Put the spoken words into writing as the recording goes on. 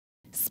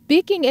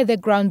Speaking at the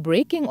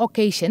groundbreaking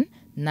occasion,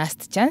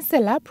 NUST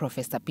Chancellor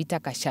Professor Peter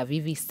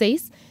Kashavivi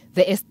says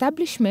the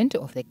establishment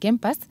of the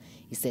campus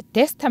is a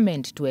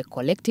testament to a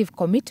collective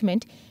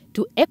commitment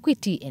to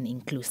equity and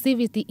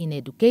inclusivity in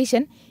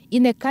education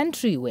in a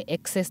country where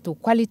access to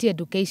quality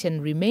education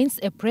remains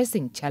a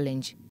pressing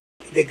challenge.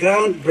 The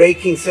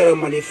groundbreaking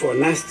ceremony for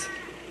NUST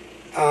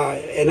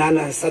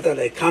Eenhana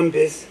Satellite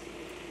Campus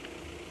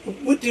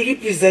would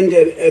represent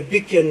a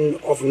beacon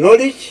of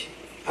knowledge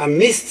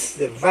amidst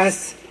the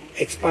vast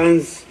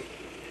expanse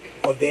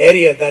of the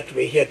area that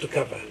we're here to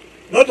cover.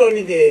 Not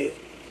only the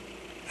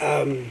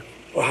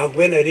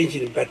Ohangwena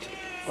region, but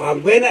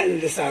Ohangwena and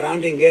the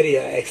surrounding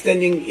area,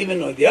 extending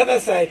even on the other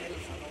side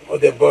of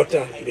the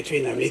border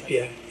between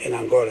Namibia and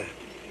Angola.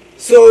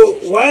 So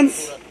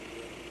once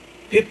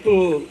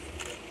people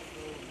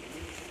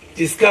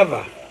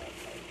discover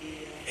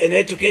an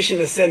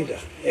educational center,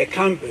 a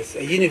campus,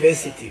 a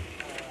university,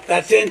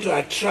 that tend to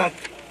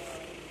attract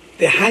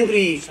the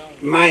hungry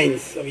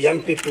minds of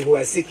young people who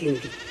are seeking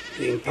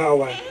to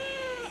empower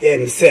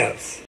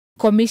themselves.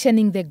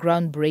 Commissioning the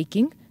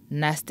groundbreaking,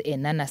 NUST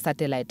Eenhana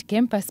Satellite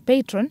Campus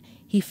patron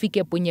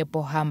Hifikepunye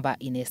Pohamba,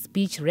 in a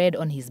speech read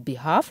on his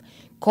behalf,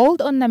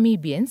 called on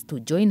Namibians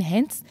to join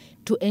hands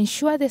to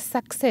ensure the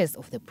success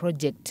of the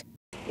project.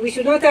 We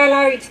should not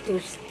allow it to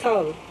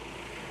stall.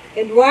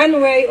 And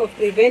one way of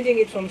preventing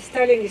it from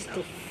stalling is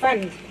to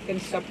fund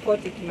and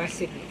support it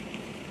massively.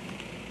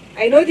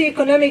 I know the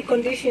economic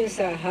conditions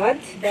are hard,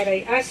 but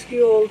I ask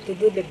you all to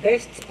do the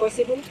best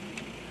possible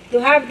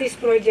to have this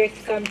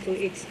project come to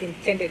its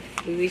intended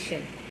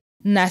fruition.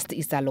 NUST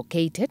is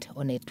allocated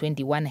on a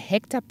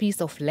 21-hectare piece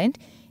of land,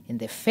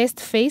 and the first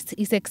phase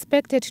is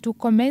expected to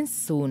commence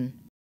soon.